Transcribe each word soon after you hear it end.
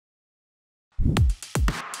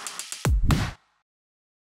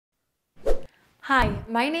Hi,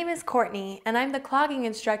 my name is Courtney, and I'm the clogging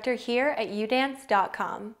instructor here at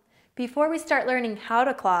YouDance.com. Before we start learning how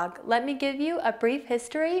to clog, let me give you a brief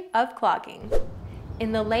history of clogging.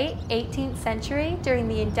 In the late 18th century, during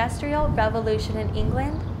the Industrial Revolution in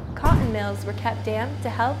England, cotton mills were kept damp to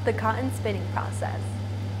help the cotton spinning process.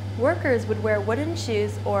 Workers would wear wooden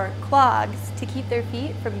shoes or clogs to keep their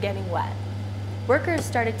feet from getting wet. Workers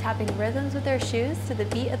started tapping rhythms with their shoes to the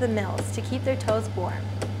beat of the mills to keep their toes warm.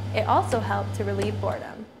 It also helped to relieve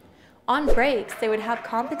boredom. On breaks, they would have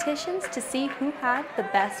competitions to see who had the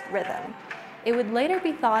best rhythm. It would later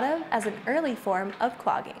be thought of as an early form of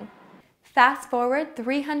clogging. Fast forward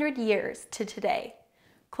 300 years to today.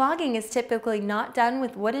 Clogging is typically not done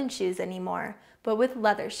with wooden shoes anymore, but with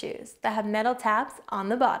leather shoes that have metal taps on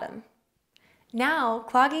the bottom. Now,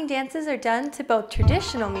 clogging dances are done to both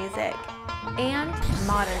traditional music and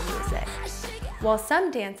modern music, while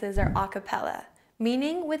some dances are a cappella,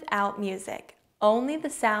 meaning without music, only the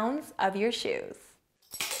sounds of your shoes.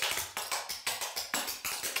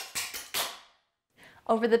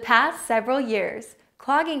 Over the past several years,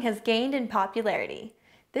 clogging has gained in popularity.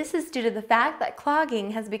 This is due to the fact that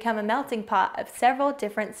clogging has become a melting pot of several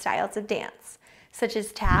different styles of dance, such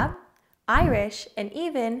as tap, Irish, and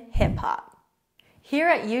even hip-hop. Here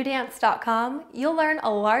at YouDance.com, you'll learn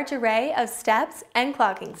a large array of steps and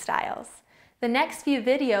clogging styles. The next few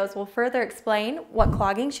videos will further explain what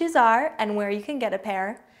clogging shoes are and where you can get a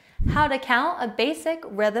pair, how to count a basic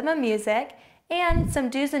rhythm of music, and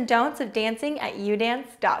some do's and don'ts of dancing at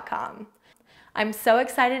YouDance.com. I'm so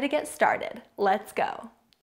excited to get started. Let's go.